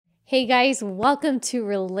Hey guys, welcome to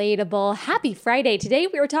Relatable. Happy Friday. Today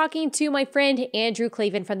we are talking to my friend Andrew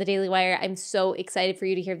Klavan from the Daily Wire. I'm so excited for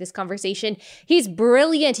you to hear this conversation. He's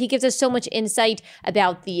brilliant. He gives us so much insight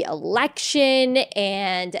about the election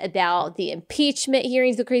and about the impeachment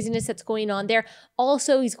hearings, the craziness that's going on there.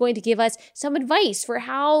 Also, he's going to give us some advice for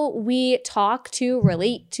how we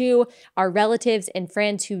relate to our relatives and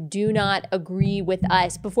friends who do not agree with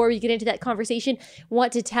us. Before we get into that conversation, I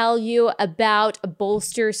want to tell you about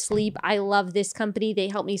Bolster Sleep. I love this company. They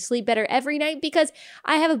help me sleep better every night because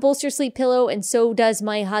I have a Bolster Sleep pillow and so does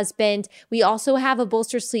my husband. We also have a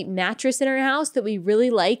Bolster Sleep mattress in our house that we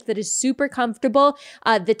really like that is super comfortable.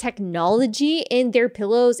 The technology in their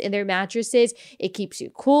pillows and their mattresses, it keeps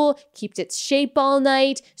you cool, keeps its shape all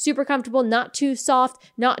night, super comfortable, not too soft,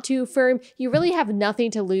 not too firm. You really have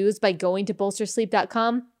nothing to lose by going to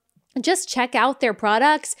bolstersleep.com. Just check out their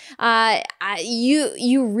products.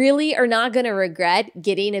 You really are not going to regret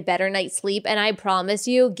getting a better night's sleep. And I promise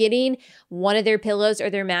you, getting one of their pillows or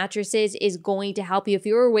their mattresses is going to help you. If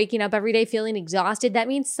you are waking up every day feeling exhausted, that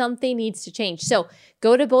means something needs to change. So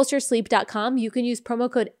go to bolstersleep.com. You can use promo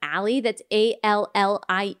code Allie. That's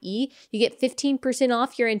ALLIE. You get 15%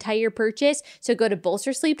 off your entire purchase. So go to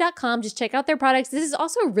bolstersleep.com. Just check out their products. This is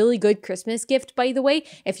also a really good Christmas gift, by the way.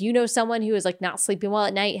 If you know someone who is like not sleeping well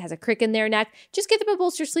at night, has a crick in their neck, just get them a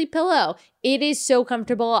Bolster Sleep pillow. It is so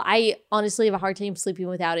comfortable. I honestly have a hard time sleeping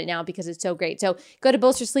without it now because it's so great. So go to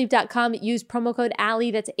bolstersleep.com, use promo code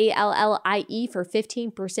Allie, that's ALLIE, for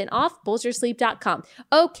 15% off, bolstersleep.com.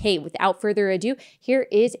 Okay, without further ado, here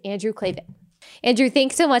is Andrew Klavan. Andrew,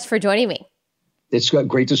 thanks so much for joining me. It's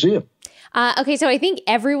great to see you. Okay, so I think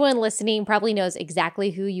everyone listening probably knows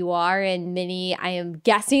exactly who you are, and many, I am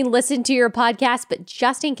guessing, listen to your podcast, but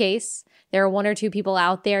just in case there are one or two people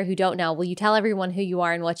out there who don't know, will you tell everyone who you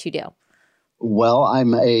are and what you do? Well,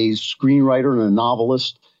 I'm a screenwriter and a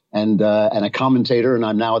novelist and a commentator, and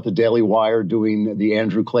I'm now at the Daily Wire doing the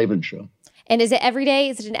Andrew Klavan Show. And is it every day?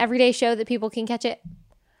 Is it an everyday show that people can catch it?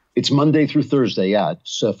 It's Monday through Thursday, yeah.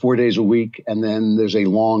 It's 4 days a week, and then there's a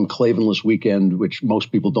long Klavanless weekend, which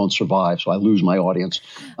most people don't survive, so I lose my audience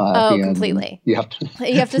at the end. Completely. You have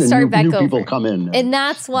to start back over. New people come in. And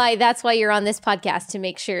that's why you're on this podcast, to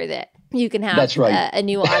make sure that you can have That's right. a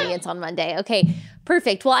new audience on Monday. Okay,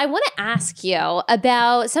 perfect. Well, I want to ask you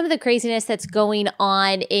about some of the craziness that's going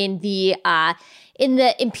on in the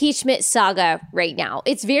impeachment saga right now.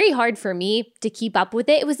 It's very hard for me to keep up with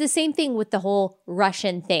it. It was the same thing with the whole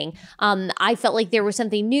Russian thing. I felt like there was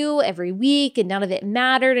something new every week and none of it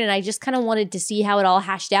mattered. And I just kind of wanted to see how it all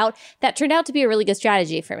hashed out. That turned out to be a really good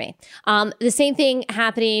strategy for me. The same thing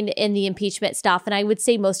happening in the impeachment stuff. And I would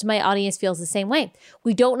say most of my audience feels the same way.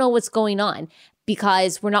 We don't know what's going on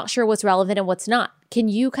because we're not sure what's relevant and what's not. Can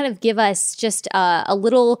you kind of give us just a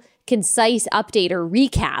little concise update or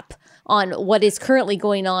recap on what is currently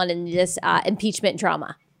going on in this impeachment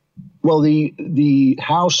drama? Well, the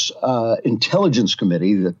House Intelligence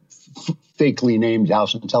Committee, the fakely named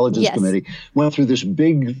House Intelligence Committee, went through this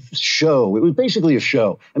big show. It was basically a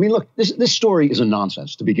show. I mean, look, this story is a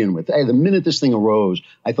nonsense to begin with. The minute this thing arose,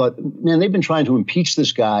 I thought, man, they've been trying to impeach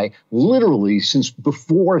this guy literally since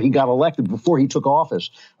before he got elected, before he took office.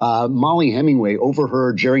 Molly Hemingway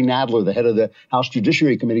overheard Jerry Nadler, the head of the House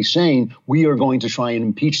Judiciary Committee, saying, we are going to try and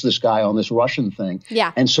impeach this guy on this Russian thing.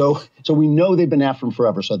 Yeah. And so we know they've been after him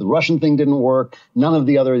forever. So the Russian thing didn't work. None of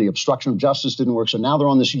the obstruction of justice didn't work. So now they're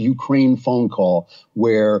on this Ukraine phone call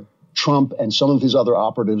where Trump and some of his other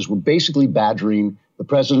operatives were basically badgering the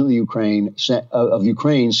president of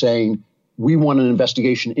Ukraine, saying, we want an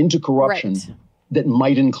investigation into corruption that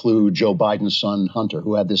might include Joe Biden's son, Hunter,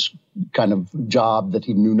 who had this kind of job that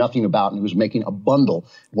he knew nothing about and he was making a bundle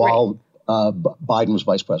while Biden was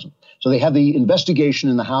vice president. So they had the investigation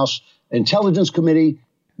in the House Intelligence Committee.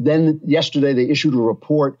 Then yesterday, they issued a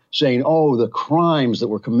report saying, the crimes that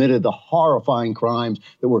were committed, the horrifying crimes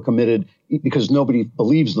that were committed, because nobody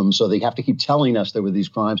believes them. So they have to keep telling us there were these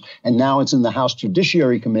crimes. And now it's in the House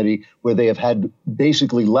Judiciary Committee where they have had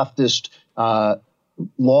basically leftist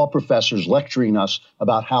law professors lecturing us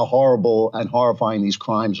about how horrible and horrifying these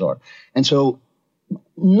crimes are. And so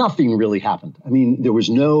nothing really happened. I mean, there was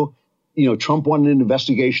no... Trump wanted an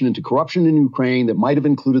investigation into corruption in Ukraine that might have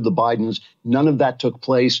included the Bidens. None of that took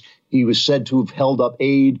place. He was said to have held up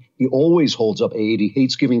aid. He always holds up aid. He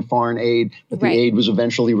hates giving foreign aid, but the aid was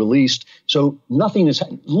eventually released. So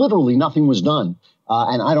literally nothing was done.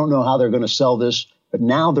 And I don't know how they're going to sell this, but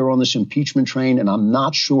now they're on this impeachment train, and I'm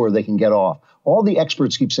not sure they can get off. All the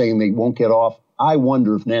experts keep saying they won't get off. I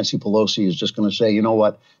wonder if Nancy Pelosi is just going to say, you know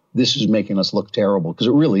what? this is making us look terrible, because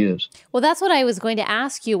it really is. Well, that's what I was going to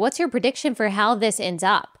ask you. What's your prediction for how this ends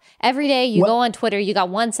up? Every day you go on Twitter, you got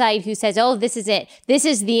one side who says, oh, this is it. This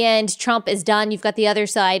is the end. Trump is done. You've got the other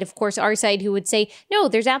side, of course, our side, who would say, no,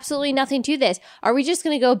 there's absolutely nothing to this. Are we just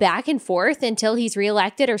going to go back and forth until he's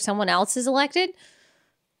reelected or someone else is elected?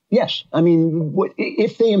 Yes. I mean,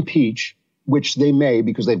 if they impeach, which they may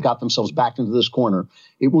because they've got themselves backed into this corner,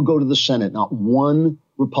 it will go to the Senate. Not one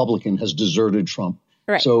Republican has deserted Trump.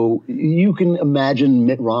 Right. So you can imagine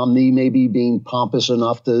Mitt Romney maybe being pompous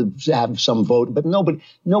enough to have some vote, but nobody,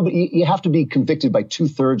 you have to be convicted by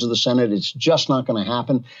 2/3 of the Senate. It's just not going to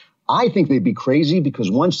happen. I think they'd be crazy because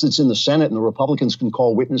once it's in the Senate and the Republicans can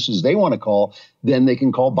call witnesses they want to call, then they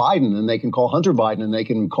can call Biden and they can call Hunter Biden and they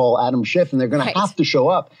can call Adam Schiff, and they're going to have to show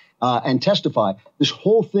up and testify. This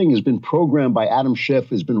whole thing has been programmed by Adam Schiff,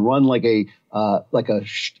 has been run like a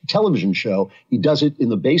television show. He does it in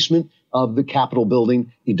the basement of the Capitol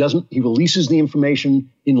building. He releases the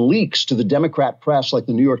information in leaks to the Democrat press, like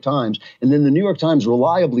the New York Times. And then the New York Times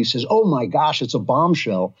reliably says, oh my gosh, it's a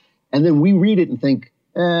bombshell. And then we read it and think,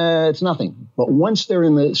 it's nothing. But once they're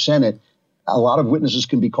in the Senate, a lot of witnesses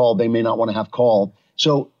can be called they may not want to have called.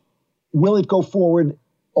 So will it go forward?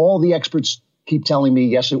 All the experts keep telling me,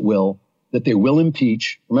 yes, it will, that they will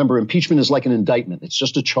impeach. Remember, impeachment is like an indictment. It's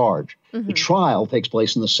just a charge. Mm-hmm. The trial takes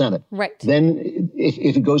place in the Senate. Right. Then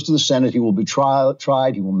if it goes to the Senate, he will be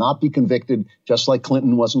tried. He will not be convicted, just like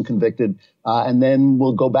Clinton wasn't convicted. And then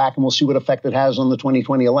we'll go back and we'll see what effect it has on the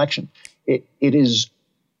 2020 election. It is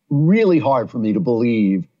really hard for me to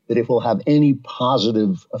believe that it will have any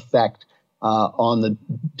positive effect on the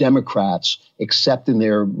Democrats, except in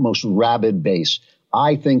their most rabid base.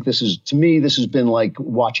 I think this has been like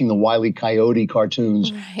watching the Wile E. Coyote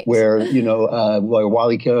cartoons, right, where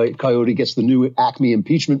Wile E. Coyote gets the new Acme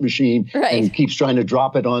impeachment machine, right, and keeps trying to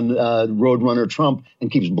drop it on Roadrunner Trump and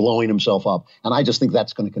keeps blowing himself up. And I just think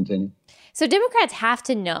that's going to continue. So Democrats have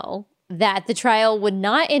to know that the trial would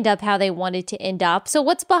not end up how they wanted to end up. So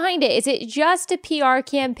what's behind it? Is it just a PR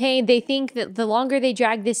campaign? They think that the longer they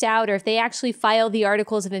drag this out, or if they actually file the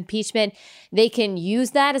articles of impeachment, they can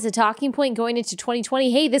use that as a talking point going into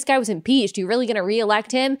 2020. Hey, this guy was impeached. You really going to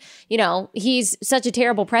reelect him? You know, he's such a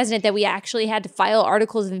terrible president that we actually had to file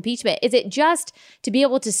articles of impeachment. Is it just to be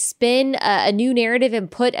able to spin a new narrative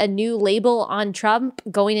and put a new label on Trump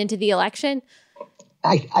going into the election?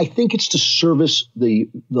 I think it's to service the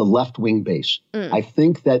left-wing base. I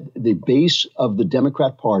think that the base of the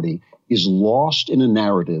Democrat Party is lost in a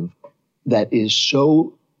narrative that is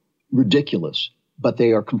so ridiculous, but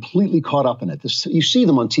they are completely caught up in it. You see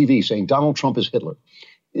them on TV saying Donald Trump is Hitler.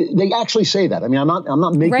 They actually say that. I mean, I'm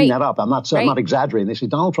not making that up. I'm not exaggerating. They say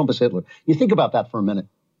Donald Trump is Hitler. You think about that for a minute.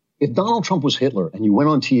 If Donald Trump was Hitler and you went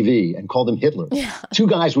on TV and called him Hitler, two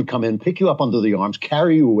guys would come in, pick you up under the arms,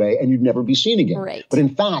 carry you away, and you'd never be seen again. Right. But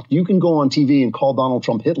in fact, you can go on TV and call Donald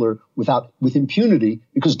Trump Hitler with impunity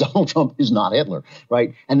because Donald Trump is not Hitler,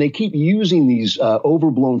 right? And they keep using these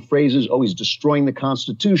overblown phrases. Oh, he's destroying the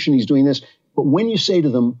Constitution. He's doing this. But when you say to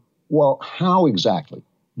them, well, how exactly?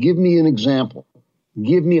 Give me an example.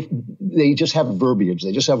 They just have verbiage.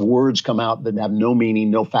 They just have words come out that have no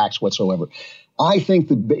meaning, no facts whatsoever. I think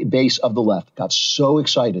the base of the left got so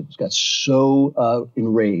excited, got so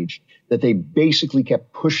enraged that they basically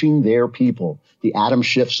kept pushing their people, the Adam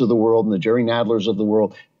Schiffs of the world and the Jerry Nadlers of the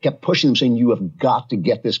world, kept pushing them, saying, you have got to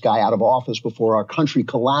get this guy out of office before our country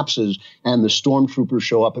collapses and the stormtroopers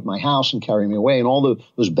show up at my house and carry me away. And all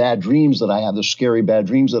those bad dreams that I have, those scary bad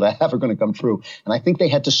dreams that I have are going to come true. And I think they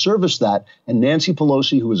had to service that. And Nancy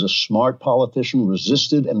Pelosi, who is a smart politician,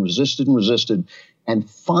 resisted and resisted and resisted. And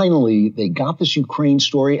finally, they got this Ukraine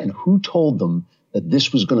story. And who told them that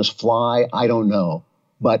this was going to fly? I don't know.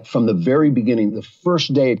 But from the very beginning, the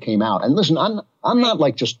first day it came out, and listen, I'm not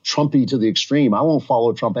like just Trumpy to the extreme. I won't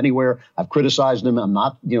follow Trump anywhere. I've criticized him. I'm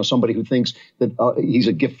not, somebody who thinks that he's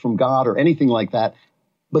a gift from God or anything like that.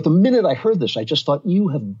 But the minute I heard this, I just thought, you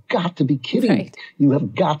have got to be kidding me. You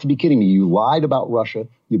have got to be kidding me. You lied about Russia.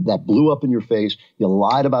 That blew up in your face. You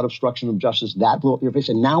lied about obstruction of justice. That blew up in your face.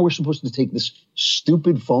 And now we're supposed to take this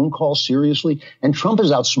stupid phone call seriously. And Trump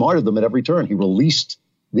has outsmarted them at every turn. He released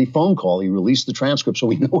the phone call. He released the transcript, so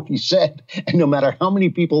we know what he said. And no matter how many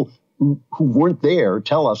people who weren't there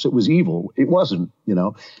tell us it was evil, it wasn't,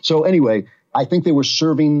 So anyway, I think they were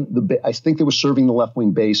serving the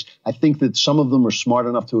left-wing base. I think that some of them are smart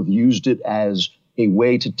enough to have used it as a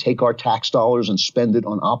way to take our tax dollars and spend it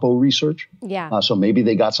on Oppo research. Yeah. So maybe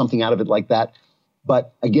they got something out of it like that.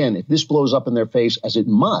 But again, if this blows up in their face, as it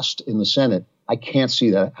must in the Senate, I can't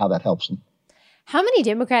see how that helps them. How many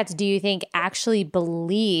Democrats do you think actually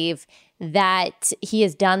believe that he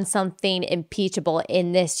has done something impeachable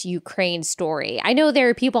in this Ukraine story. I know there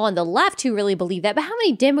are people on the left who really believe that, but how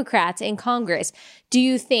many Democrats in Congress do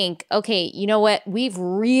you think, okay, you know what, we've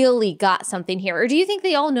really got something here? Or do you think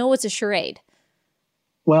they all know it's a charade?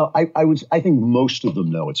 Well, I think most of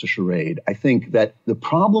them know it's a charade. I think that the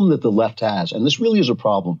problem that the left has, and this really is a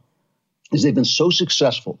problem, is they've been so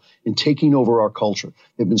successful in taking over our culture.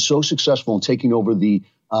 They've been so successful in taking over the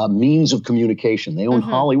means of communication. They own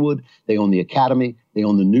Hollywood. They own the Academy. They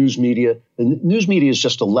own the news media. The news media is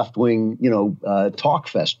just a left-wing, talk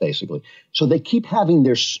fest, basically. So they keep having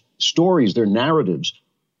their stories, their narratives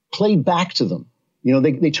played back to them.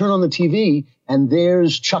 They turn on the TV and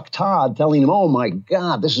there's Chuck Todd telling them, oh, my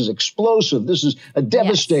God, this is explosive. This is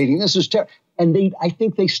devastating. Yes. This is terrible. And I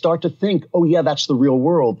think they start to think, oh, yeah, that's the real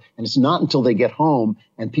world. And it's not until they get home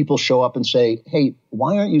and people show up and say, hey,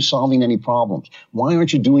 why aren't you solving any problems? Why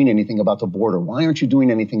aren't you doing anything about the border? Why aren't you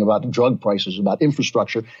doing anything about the drug prices, about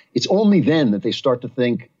infrastructure? It's only then that they start to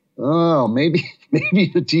think, oh, maybe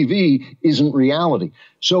the TV isn't reality.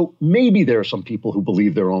 So maybe there are some people who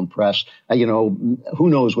believe their own press. Who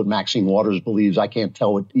knows what Maxine Waters believes? I can't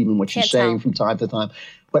tell what she's saying from time to time.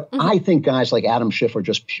 But I think guys like Adam Schiff are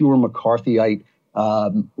just pure McCarthyite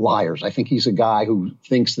liars. I think he's a guy who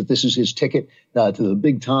thinks that this is his ticket to the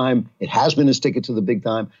big time. It has been his ticket to the big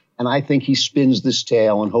time. And I think he spins this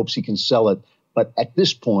tale and hopes he can sell it. But at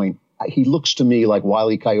this point, he looks to me like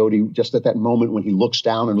Wile E. Coyote just at that moment when he looks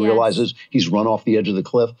down and realizes he's run off the edge of the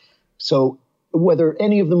cliff. So whether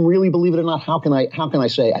any of them really believe it or not, how can I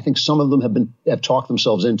say? I think some of them have talked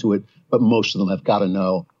themselves into it, but most of them have got to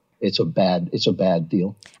know it's a bad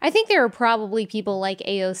deal. I think there are probably people like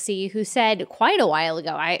AOC who said quite a while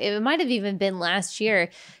ago, it might have even been last year,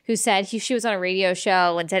 who said she was on a radio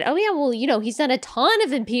show and said, oh yeah, well, he's done a ton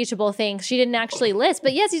of impeachable things. She didn't actually list,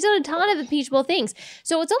 but yes, he's done a ton of impeachable things.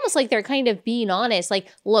 So it's almost like they're kind of being honest. Like,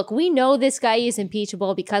 look, we know this guy is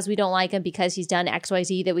impeachable because we don't like him because he's done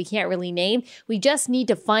XYZ that we can't really name. We just need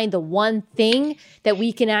to find the one thing that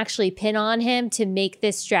we can actually pin on him to make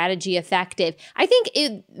this strategy effective. I think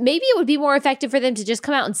maybe it would be more effective for them to just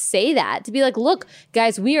come out and say that, to be like, look,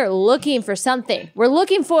 guys, we are looking for something. We're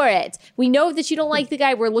looking for it. We know that you don't like the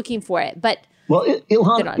guy. We're looking for it. But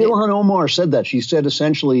Ilhan Omar said that. She said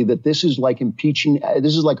essentially that this is like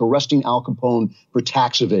this is like arresting Al Capone for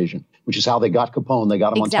tax evasion, which is how they got Capone. They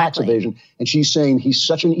got him on tax evasion. And she's saying he's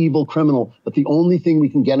such an evil criminal, but the only thing we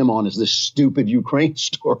can get him on is this stupid Ukraine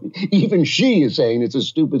story. Even she is saying it's a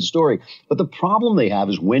stupid story. But the problem they have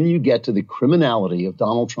is when you get to the criminality of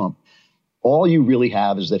Donald Trump, all you really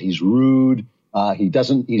have is that he's rude. He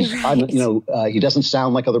doesn't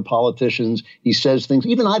sound like other politicians. He says things.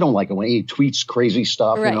 Even I don't like it when he tweets crazy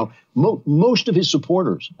stuff. Right. Most of his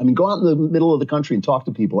supporters, go out in the middle of the country and talk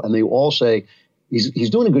to people, and they all say he's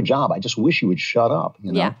doing a good job. I just wish he would shut up.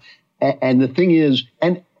 Yeah. And the thing is,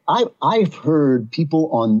 and I've heard people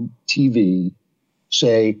on TV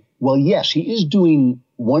say, well, yes, he is doing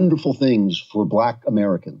wonderful things for Black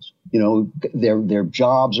Americans. Their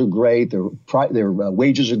jobs are great. Their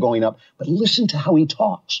wages are going up. But listen to how he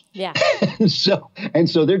talks. Yeah. and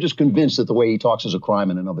so they're just convinced that the way he talks is a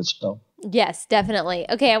crime in and of itself. Yes, definitely.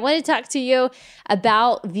 Okay, I want to talk to you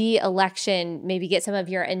about the election, maybe get some of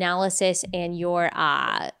your analysis and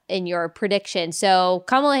your prediction. So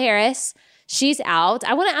Kamala Harris, she's out.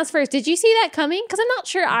 I want to ask first, did you see that coming? Because I'm not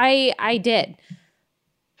sure I did.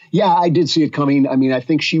 Yeah, I did see it coming. I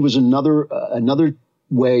think she was another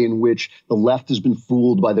way in which the left has been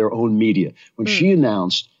fooled by their own media. When she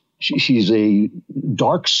announced she's a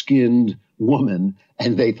dark-skinned woman,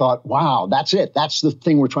 and they thought, wow, that's it. That's the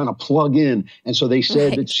thing we're trying to plug in. And so they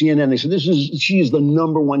said at CNN, they said, she is the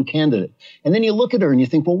number one candidate. And then you look at her and you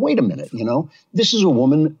think, well, wait a minute, this is a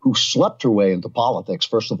woman who slept her way into politics,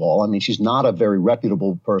 first of all. She's not a very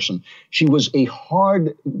reputable person. She was a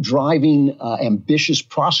hard-driving, ambitious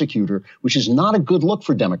prosecutor, which is not a good look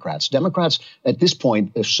for Democrats. Democrats at this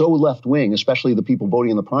point are so left-wing, especially the people voting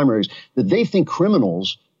in the primaries, that they think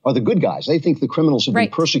criminals are the good guys. They think the criminals have been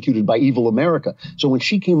persecuted by evil America. So when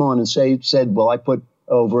she came on and said, well, I put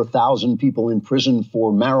over 1,000 people in prison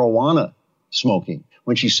for marijuana smoking.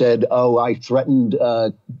 When she said, oh, I threatened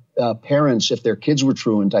parents if their kids were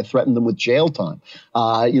truant, I threatened them with jail time.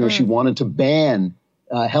 She wanted to ban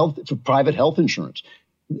private health insurance.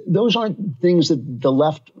 Those aren't things that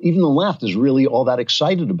even the left is really all that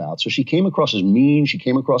excited about. So she came across as mean. She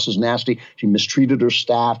came across as nasty. She mistreated her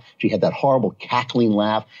staff. She had that horrible cackling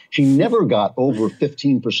laugh. She never got over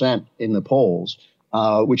 15% in the polls,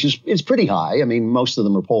 which is pretty high. Most of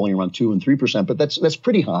them are polling around 2 and 3%, but that's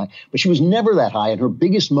pretty high. But she was never that high. And her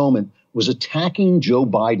biggest moment was attacking Joe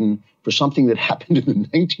Biden for something that happened in the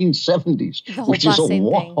 1970s, which is a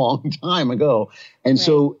long time ago. And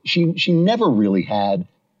so she never really had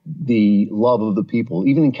the love of the people,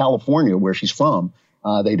 even in California, where she's from.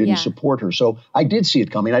 They didn't support her. So I did see it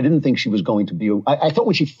coming. I didn't think she was going to be. I thought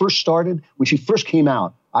when she first came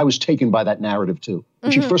out, I was taken by that narrative too.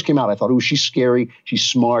 When she first came out, I thought, oh, she's scary, she's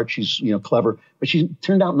smart, she's clever. But she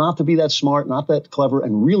turned out not to be that smart, not that clever,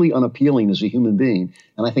 and really unappealing as a human being.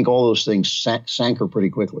 And I think all those things sank her pretty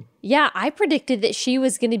quickly. Yeah, I predicted that she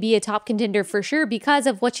was going to be a top contender for sure because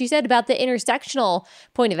of what you said about the intersectional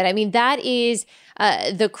point of it. I mean, that is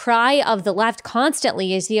the cry of the left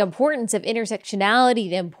constantly, is the importance of intersectionality,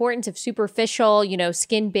 the importance of superficial,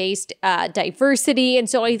 skin-based diversity. And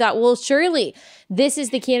so I thought, well, surely this is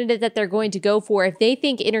the candidate that they're going to go for. If they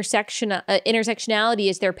think intersectionality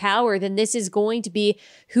is their power, then this is going to be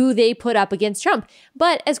who they put up against Trump.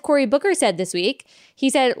 But as Cory Booker said this week, he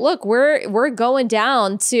said, look, we're going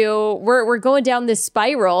down this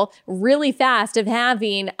spiral really fast of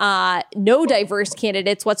having no diverse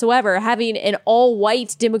candidates whatsoever, having an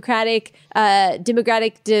all-white Democratic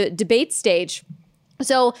debate stage.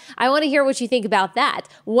 So I want to hear what you think about that.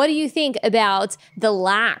 What do you think about the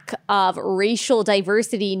lack of racial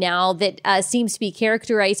diversity now that seems to be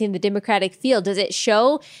characterizing the Democratic field? Does it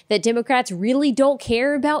show that Democrats really don't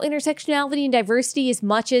care about intersectionality and diversity as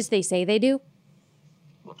much as they say they do?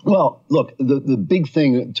 Well, look, the big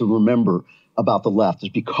thing to remember about the left is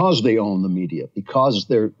because they own the media, because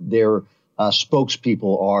their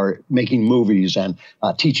spokespeople are making movies and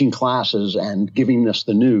teaching classes and giving us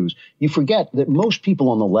the news. You forget that most people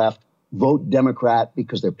on the left vote Democrat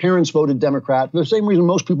because their parents voted Democrat. For the same reason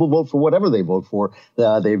most people vote for whatever they vote for.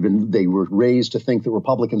 They were raised to think that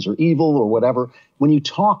Republicans are evil or whatever. When you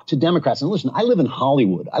talk to Democrats, and listen, I live in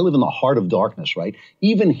Hollywood. I live in the heart of darkness, right?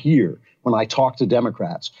 Even here, when I talk to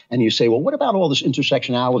Democrats and you say, well, what about all this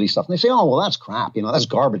intersectionality stuff? And they say, oh, well, that's crap. That's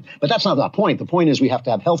garbage. But that's not the point. The point is we have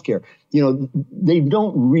to have health care. They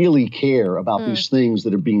don't really care about these things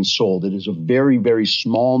that are being sold. It is a very, very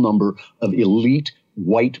small number of elite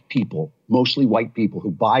white people, mostly white people,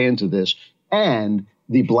 who buy into this, and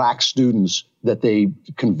the black students that they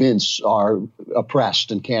convince are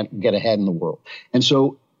oppressed and can't get ahead in the world. And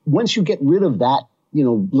so once you get rid of that,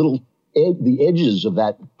 the edges of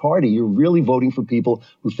that party, you're really voting for people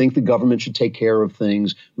who think the government should take care of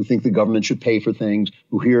things, who think the government should pay for things,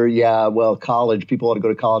 who hear, college, people ought to go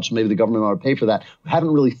to college, so maybe the government ought to pay for that, who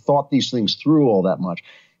haven't really thought these things through all that much.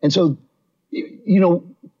 And so,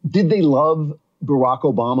 did they love Barack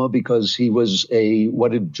Obama because he was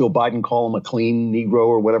what did Joe Biden call him, a clean Negro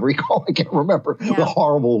or whatever he called? I can't remember the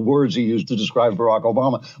horrible words he used to describe Barack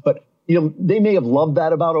Obama. But, they may have loved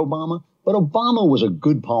that about Obama. But Obama was a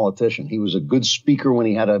good politician. He was a good speaker when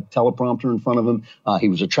he had a teleprompter in front of him. He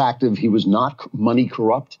was attractive. He was not money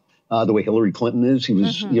corrupt the way Hillary Clinton is. He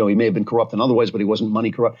was, he may have been corrupt in other ways, but he wasn't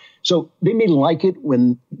money corrupt. So they may like it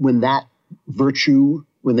when that virtue,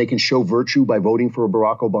 when they can show virtue by voting for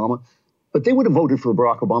Barack Obama. But they would have voted for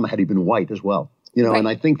Barack Obama had he been white as well. Right. And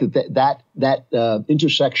I think that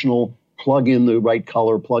intersectional plug in the right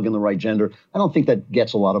color, plug in the right gender, I don't think that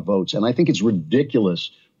gets a lot of votes. And I think it's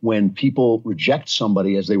ridiculous when people reject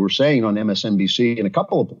somebody, as they were saying on MSNBC, and a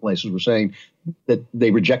couple of places were saying that they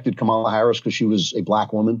rejected Kamala Harris because she was a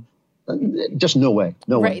black woman. Just no way.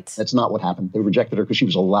 No way. That's not what happened. They rejected her because she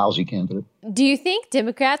was a lousy candidate. Do you think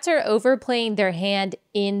Democrats are overplaying their hand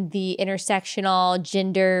in the intersectional,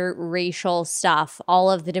 gender, racial stuff?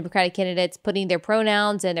 All of the Democratic candidates putting their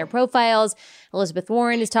pronouns in their profiles. Elizabeth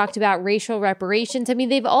Warren has talked about racial reparations. I mean,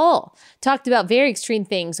 they've all talked about very extreme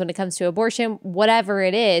things when it comes to abortion, whatever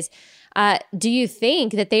it is. Do you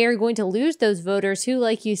think that they are going to lose those voters who,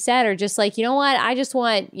 like you said, are just like, you know what, I just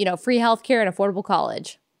want, free health care and affordable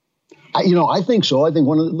college? I think so. I think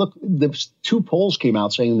the two polls came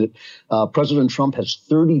out saying that President Trump has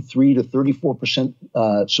 33 to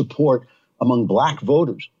 34% support among black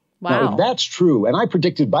voters. Wow. Now, if that's true, and I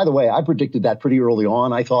predicted that pretty early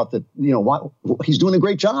on. I thought that, he's doing a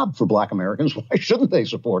great job for black Americans. Why shouldn't they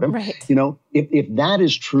support him? Right. If that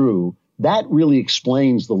is true, that really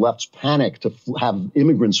explains the left's panic to have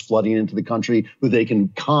immigrants flooding into the country who they can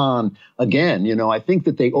con again. I think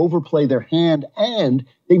that they overplay their hand and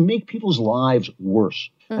they make people's lives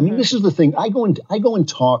worse. Mm-hmm. I mean, this is the thing. I go and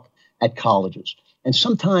talk at colleges, and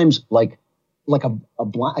sometimes like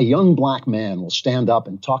a young black man will stand up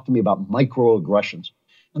and talk to me about microaggressions.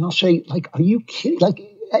 And I'll say, are you kidding?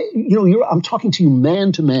 I'm talking to you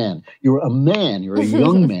man to man. You're a man. You're a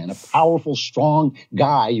young man, a powerful, strong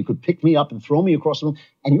guy. You could pick me up and throw me across the room.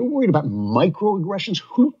 And you're worried about microaggressions?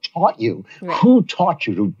 Who taught you? Right. Who taught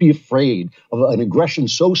you to be afraid of an aggression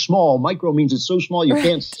so small? Micro means it's so small you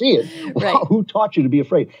can't see it. Right. Who taught you to be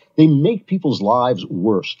afraid? They make people's lives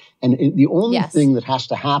worse. And the only thing that has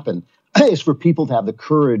to happen is for people to have the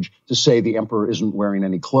courage to say the emperor isn't wearing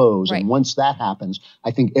any clothes. Right. And once that happens,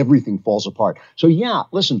 I think everything falls apart. So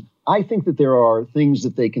listen, I think that there are things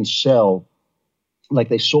that they can sell, like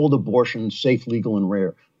they sold abortion, safe, legal, and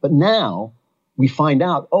rare. But now we find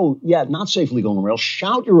out, not safe, legal, and rare.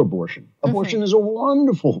 Shout your abortion. Abortion is a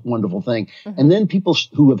wonderful, wonderful thing. And then people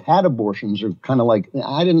who have had abortions are kind of like,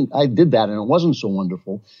 I did that and it wasn't so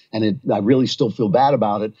wonderful. And I really still feel bad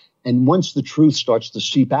about it. And once the truth starts to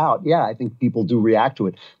seep out, I think people do react to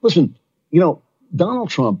it. Listen, Donald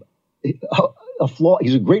Trump,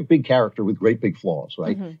 he's a great big character with great big flaws,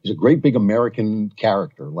 right? He's a great big American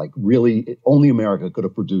character, like really only America could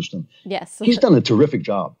have produced him. Yes. He's done a terrific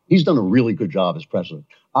job. He's done a really good job as president.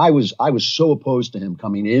 I was so opposed to him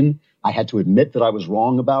coming in. I had to admit that I was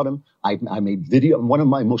wrong about him. I made one of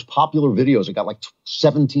my most popular videos. It got like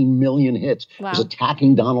 17 million hits. Wow. Was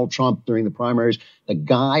attacking Donald Trump during the primaries. The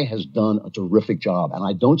guy has done a terrific job. And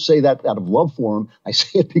I don't say that out of love for him. I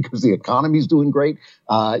say it because the economy's doing great.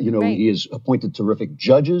 Right. He has appointed terrific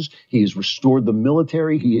judges. He has restored the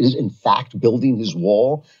military. He is, in fact, building his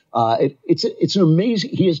wall. It's an amazing,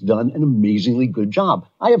 he has done an amazingly good job.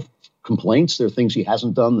 I have complaints. There are things he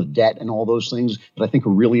hasn't done, the debt and all those things that I think are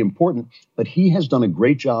really important. But he has done a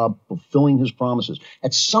great job fulfilling his promises.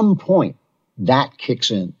 At some point, that kicks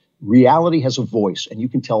in. Reality has a voice, and you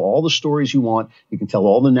can tell all the stories you want. You can tell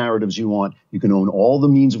all the narratives you want. You can own all the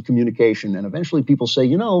means of communication. And eventually people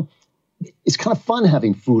say, it's kind of fun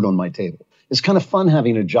having food on my table. It's kind of fun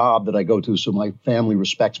having a job that I go to so my family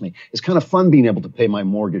respects me. It's kind of fun being able to pay my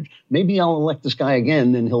mortgage. Maybe I'll elect this guy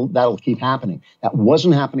again and that'll keep happening. That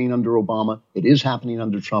wasn't happening under Obama. It is happening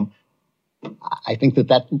under Trump. I think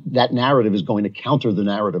that narrative is going to counter the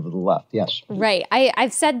narrative of the left. Yes. Right.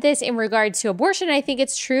 I've said this in regards to abortion. I think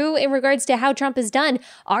it's true in regards to how Trump has done.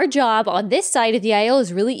 Our job on this side of the aisle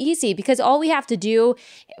is really easy because all we have to do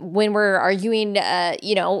when we're arguing,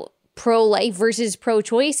 pro-life versus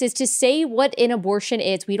pro-choice is to say what an abortion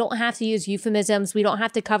is. We don't have to use euphemisms. We don't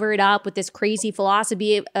have to cover it up with this crazy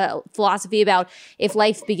philosophy about if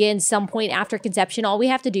life begins some point after conception. All we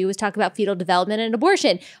have to do is talk about fetal development and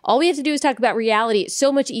abortion. All we have to do is talk about reality. It's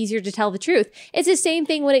so much easier to tell the truth. It's the same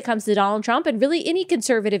thing when it comes to Donald Trump and really any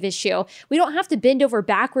conservative issue. We don't have to bend over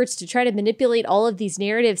backwards to try to manipulate all of these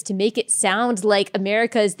narratives to make it sound like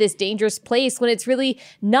America is this dangerous place when it's really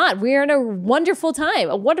not. We're in a wonderful time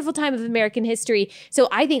of American history. So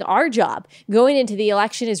I think our job going into the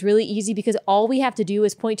election is really easy because all we have to do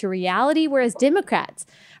is point to reality, whereas Democrats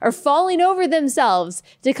are falling over themselves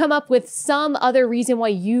to come up with some other reason why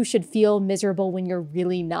you should feel miserable when you're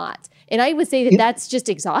really not. And I would say that that's just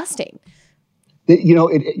exhausting.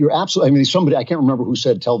 You're absolutely, somebody, I can't remember who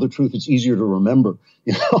said, tell the truth, it's easier to remember.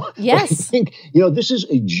 Yes. I think, this is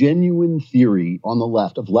a genuine theory on the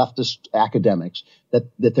left of leftist academics that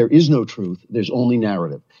there is no truth. There's only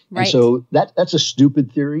narrative. Right. And so that's a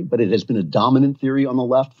stupid theory, but it has been a dominant theory on the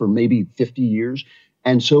left for maybe 50 years.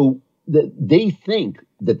 And so they think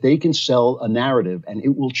that they can sell a narrative and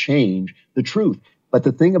it will change the truth. But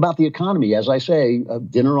the thing about the economy, as I say,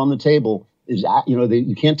 dinner on the table, is,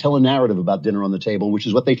 you can't tell a narrative about dinner on the table, which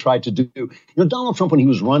is what they tried to do. Donald Trump, when he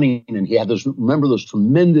was running and he had remember those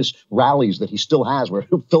tremendous rallies that he still has where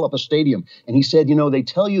he'll fill up a stadium. And he said, they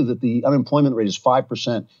tell you that the unemployment rate is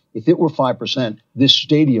 5%. If it were 5%, this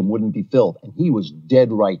stadium wouldn't be filled. And he was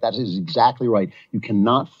dead right. That is exactly right. You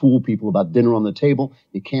cannot fool people about dinner on the table.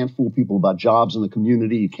 You can't fool people about jobs in the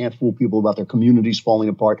community. You can't fool people about their communities falling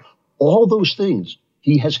apart. All those things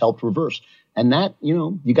he has helped reverse. And that,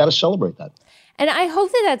 you got to celebrate that. And I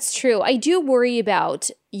hope that that's true. I do worry about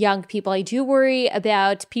young people. I do worry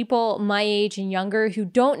about people my age and younger who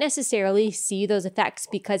don't necessarily see those effects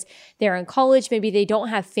because they're in college. Maybe they don't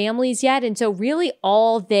have families yet. And so really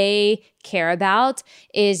all they care about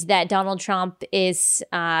is that Donald Trump is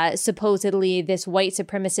supposedly this white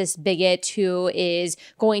supremacist bigot who is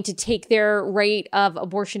going to take their right of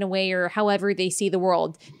abortion away or however they see the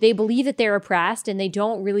world. They believe that they're oppressed and they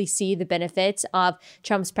don't really see the benefits of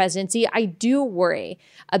Trump's presidency. I do worry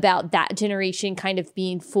about that generation kind of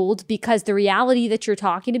being fooled because the reality that you're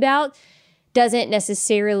talking about doesn't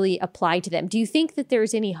necessarily apply to them. Do you think that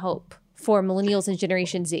there's any hope for millennials and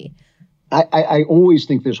Generation Z? I always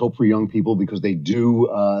think there's hope for young people because they do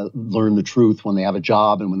learn the truth when they have a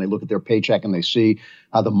job and when they look at their paycheck and they see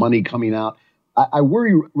the money coming out. I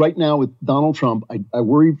worry right now with Donald Trump. I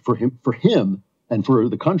worry for him and for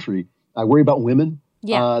the country. I worry about women.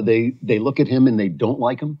 Yeah. They look at him and they don't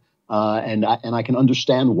like him. And I can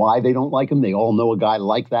understand why they don't like him. They all know a guy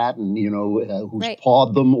like that, and who's Right.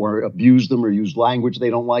 pawed them or abused them or used language they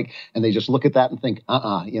don't like, and they just look at that and think,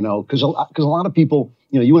 because a lot of people,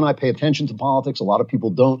 you and I pay attention to politics. A lot of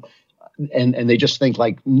people don't, and they just think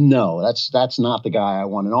like, no, that's not the guy I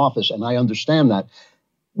want in office, and I understand that.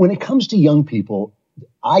 When it comes to young people,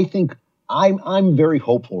 I think I'm very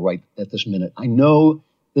hopeful right at this minute. I know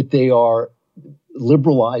that they are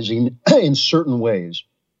liberalizing in certain ways.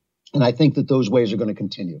 And I think that those ways are going to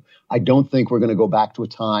continue. I don't think we're going to go back to a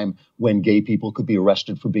time when gay people could be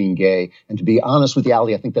arrested for being gay. And to be honest with you,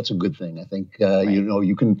 Ali, I think that's a good thing. I think, Right.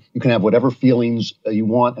 you can have whatever feelings you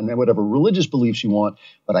want and whatever religious beliefs you want.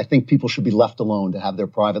 But I think people should be left alone to have their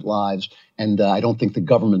private lives. And I don't think the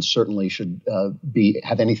government certainly should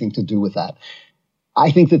have anything to do with that.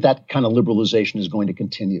 I think that kind of liberalization is going to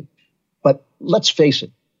continue. But let's face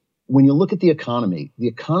it, when you look at the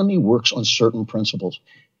economy works on certain principles.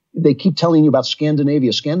 They keep telling you about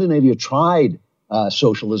Scandinavia. Scandinavia tried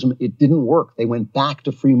socialism. It didn't work. They went back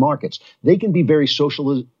to free markets. They can be very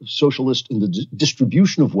socialist in the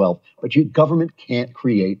distribution of wealth, but your government can't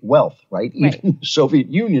create wealth, right? Even the Soviet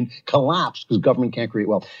Union collapsed because government can't create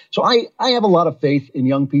wealth. So I have a lot of faith in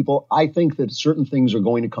young people. I think that certain things are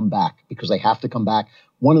going to come back because they have to come back.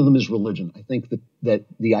 One of them is religion. I think that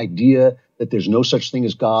the idea that there's no such thing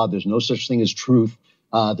as God, there's no such thing as truth,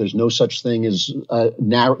 there's no such thing as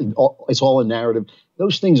narrative. It's all a narrative.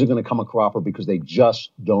 Those things are going to come a cropper because they just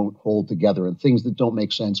don't hold together, and things that don't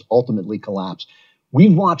make sense ultimately collapse.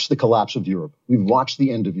 We've watched the collapse of Europe. We've watched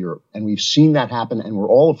the end of Europe, and we've seen that happen, and we're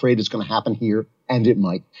all afraid it's going to happen here, and it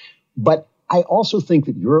might. But I also think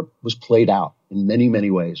that Europe was played out in many,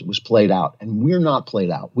 many ways. It was played out, and we're not played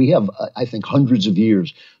out. We have, I think, hundreds of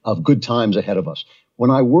years of good times ahead of us.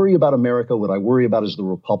 When I worry about America, what I worry about is the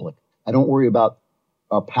republic. I don't worry about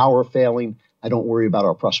our power failing. I don't worry about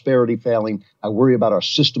our prosperity failing. I worry about our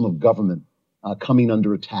system of government coming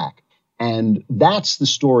under attack. And that's the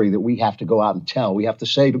story that we have to go out and tell. We have to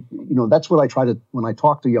say, that's what I try to, when I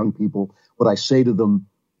talk to young people, what I say to them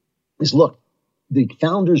is, look, the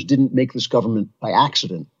founders didn't make this government by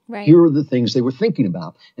accident. Right. Here are the things they were thinking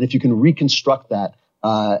about. And if you can reconstruct that,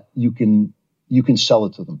 you can sell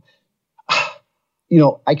it to them.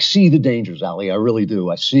 I see the dangers, Ali. I really do.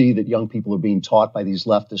 I see that young people are being taught by these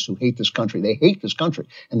leftists who hate this country. They hate this country,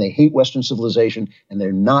 and they hate Western civilization, and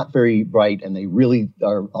they're not very bright, and they really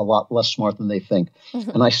are a lot less smart than they think.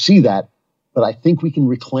 Mm-hmm. And I see that, but I think we can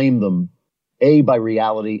reclaim them, A, by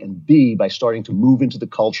reality, and B, by starting to move into the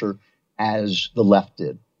culture as the left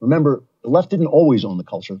did. Remember, the left didn't always own the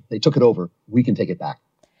culture. They took it over. We can take it back.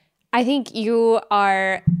 I think you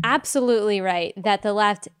are absolutely right that the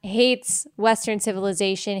left hates Western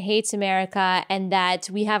civilization, hates America, and that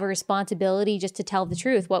we have a responsibility just to tell the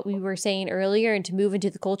truth, what we were saying earlier, and to move into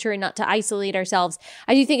the culture and not to isolate ourselves.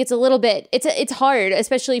 I do think it's a little bit, it's hard,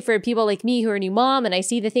 especially for people like me who are a new mom, and I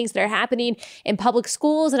see the things that are happening in public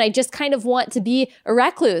schools, and I just kind of want to be a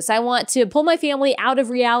recluse. I want to pull my family out of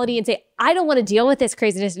reality and say, I don't want to deal with this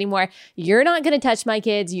craziness anymore. You're not going to touch my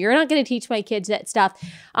kids. You're not going to teach my kids that stuff.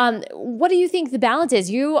 What do you think the balance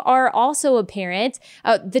is? You are also a parent.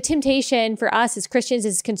 The temptation for us as Christians,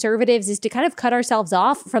 as conservatives, is to kind of cut ourselves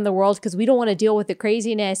off from the world because we don't want to deal with the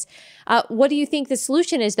craziness. What do you think the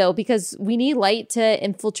solution is, though? Because we need light to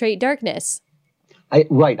infiltrate darkness.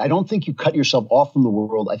 Right. I don't think you cut yourself off from the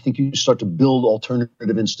world. I think you start to build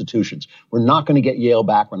alternative institutions. We're not going to get Yale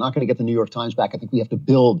back. We're not going to get the New York Times back. I think we have to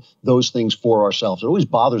build those things for ourselves. It always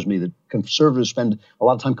bothers me that conservatives spend a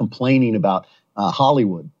lot of time complaining about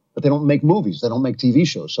Hollywood, but they don't make movies. They don't make TV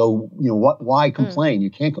shows. So, why complain? You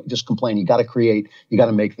can't just complain. You got to create. You got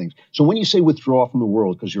to make things. So when you say withdraw from the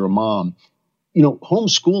world because you're a mom,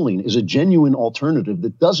 homeschooling is a genuine alternative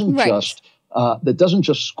that doesn't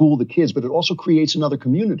just school the kids, but it also creates another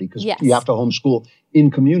community because you have to homeschool in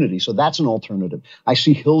community. So that's an alternative. I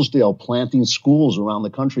see Hillsdale planting schools around the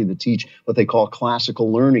country that teach what they call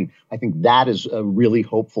classical learning. I think that is a really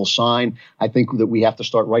hopeful sign. I think that we have to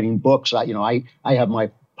start writing books. I have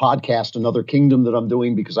my podcast, Another Kingdom, that I'm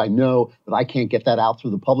doing because I know that I can't get that out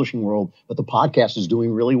through the publishing world, but the podcast is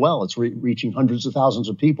doing really well. It's reaching hundreds of thousands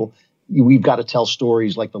of people. We've got to tell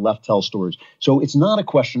stories like the left tells stories. So it's not a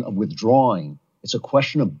question of withdrawing. It's a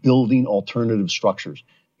question of building alternative structures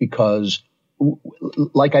because,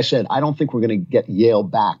 like I said, I don't think we're going to get Yale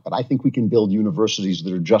back, but I think we can build universities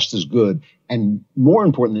that are just as good. And more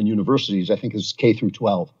important than universities, I think, is K through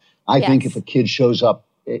 12. I think if a kid shows up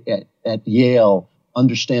at Yale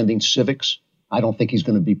understanding civics, I don't think he's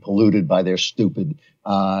going to be polluted by their stupid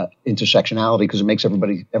intersectionality, because it makes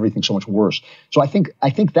everything so much worse. So I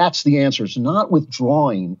think that's the answer. It's not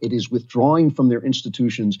withdrawing. It is withdrawing from their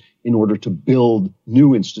institutions in order to build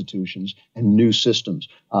new institutions and new systems.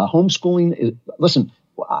 Homeschooling, listen,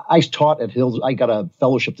 I taught at Hills. I got a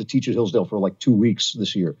fellowship to teach at Hillsdale for like 2 weeks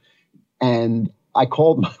this year. And I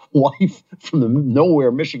called my wife from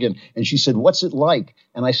nowhere, Michigan, and she said, "What's it like?"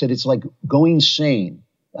 And I said, "It's like going sane."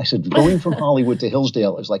 I said, going from Hollywood to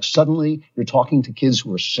Hillsdale is like suddenly you're talking to kids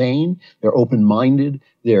who are sane, they're open-minded,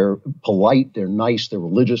 they're polite, they're nice, they're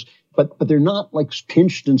religious, but they're not like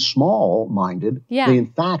pinched and small-minded. Yeah. They,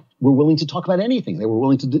 in fact, were willing to talk about anything. They were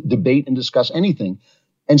willing to debate and discuss anything.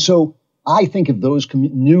 And so I think if those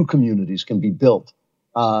new communities can be built,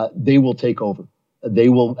 they will take over. They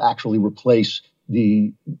will actually replace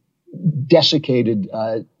the desiccated,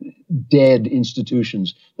 dead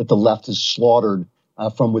institutions that the left has slaughtered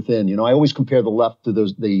from within. You know, I always compare the left to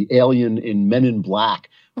the alien in Men in Black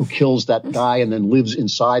who kills that guy and then lives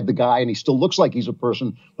inside the guy, and he still looks like he's a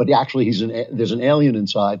person, but actually there's an alien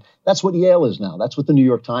inside. That's what Yale is now. That's what the New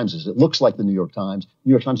York Times is. It looks like the New York Times.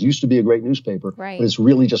 New York Times used to be a great newspaper, right, but it's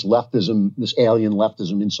really just leftism, this alien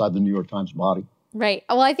leftism inside the New York Times body. Right.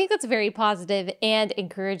 Well, I think that's a very positive and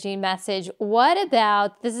encouraging message. What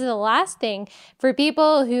about, this is the last thing, for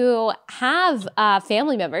people who have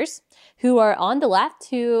family members who are on the left,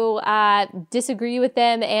 who disagree with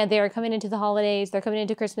them, and they are coming into the holidays, they're coming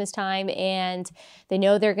into Christmas time, and they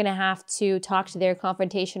know they're going to have to talk to their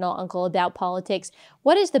confrontational uncle about politics.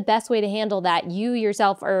 What is the best way to handle that? You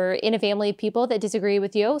yourself are in a family of people that disagree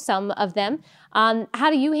with you, some of them.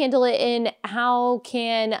 How do you handle it, and how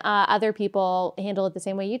can other people handle it the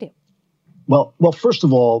same way you do? Well, first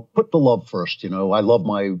of all, put the love first. You know, I love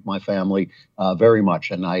my family very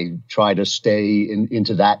much, and I try to stay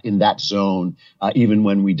in that zone, even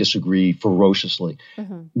when we disagree ferociously.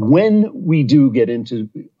 Mm-hmm. When we do get into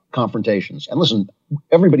confrontations, and listen,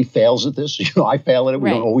 everybody fails at this. You know, I fail at it. We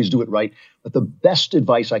don't always do it right. But the best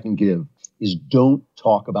advice I can give is don't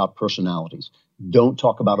talk about personalities. Don't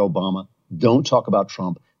talk about Obama. Don't talk about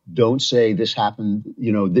Trump. Don't say this happened.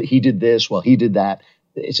 You know, he did this. Well, he did that.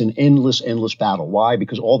 It's an endless battle. Why?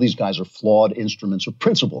 Because all these guys are flawed instruments of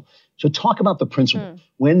principle. So talk about the principle.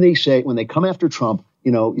 When they come after Trump,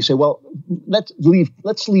 you know, you say, well, let's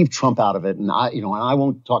leave Trump out of it. And I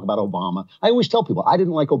won't talk about Obama. I always tell people, I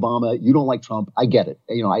didn't like Obama. You don't like Trump. I get it.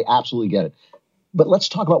 You know, I absolutely get it. But let's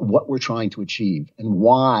talk about what we're trying to achieve and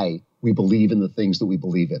why we believe in the things that we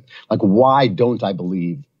believe in. Like, why don't I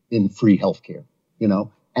believe in free healthcare? You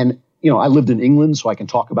know, and you know, I lived in England, so I can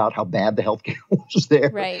talk about how bad the healthcare was there.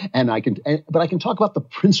 Right. But I can talk about the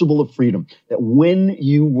principle of freedom, that when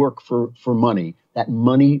you work for money, that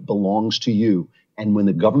money belongs to you. And when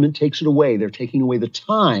the government takes it away, they're taking away the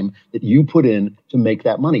time that you put in to make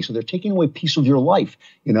that money. So they're taking away a piece of your life,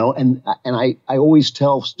 you know, and I always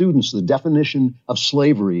tell students the definition of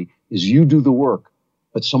slavery is you do the work,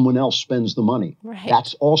 but someone else spends the money. Right.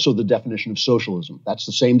 That's also the definition of socialism. That's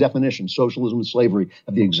the same definition. Socialism and slavery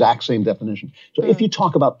have the exact same definition. So if you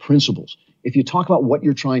talk about principles, if you talk about what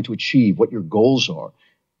you're trying to achieve, what your goals are,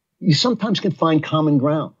 you sometimes can find common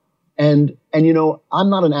ground. And you know, I'm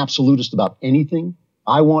not an absolutist about anything.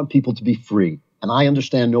 I want people to be free. And I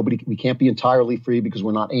understand we can't be entirely free because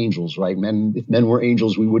we're not angels, right? If men were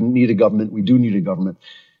angels, we wouldn't need a government. We do need a government.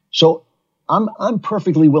 So I'm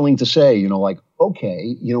perfectly willing to say, you know, like,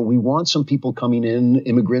 okay, you know, we want some people coming in,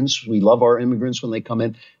 immigrants. We love our immigrants when they come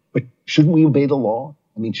in, but shouldn't we obey the law?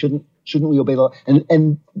 I mean, shouldn't we obey the law?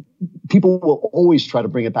 And people will always try to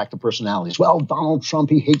bring it back to personalities. Well, Donald Trump,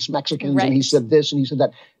 he hates Mexicans, right, and he said this and he said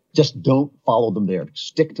that. Just don't follow them there.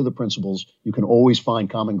 Stick to the principles. You can always find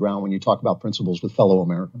common ground when you talk about principles with fellow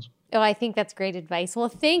Americans. Oh, I think that's great advice. Well,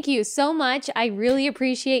 thank you so much. I really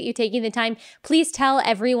appreciate you taking the time. Please tell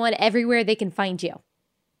everyone everywhere they can find you.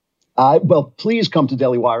 Well, please come to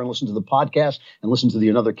Daily Wire and listen to the podcast and listen to the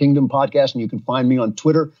Another Kingdom podcast. And you can find me on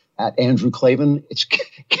Twitter at Andrew Klavan. It's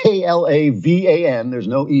Klavan. There's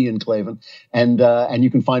no E in Klavan. And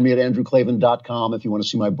you can find me at andrewklavan.com if you want to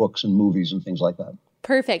see my books and movies and things like that.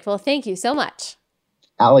 Perfect. Well, thank you so much.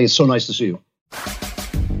 Ali, it's so nice to see you.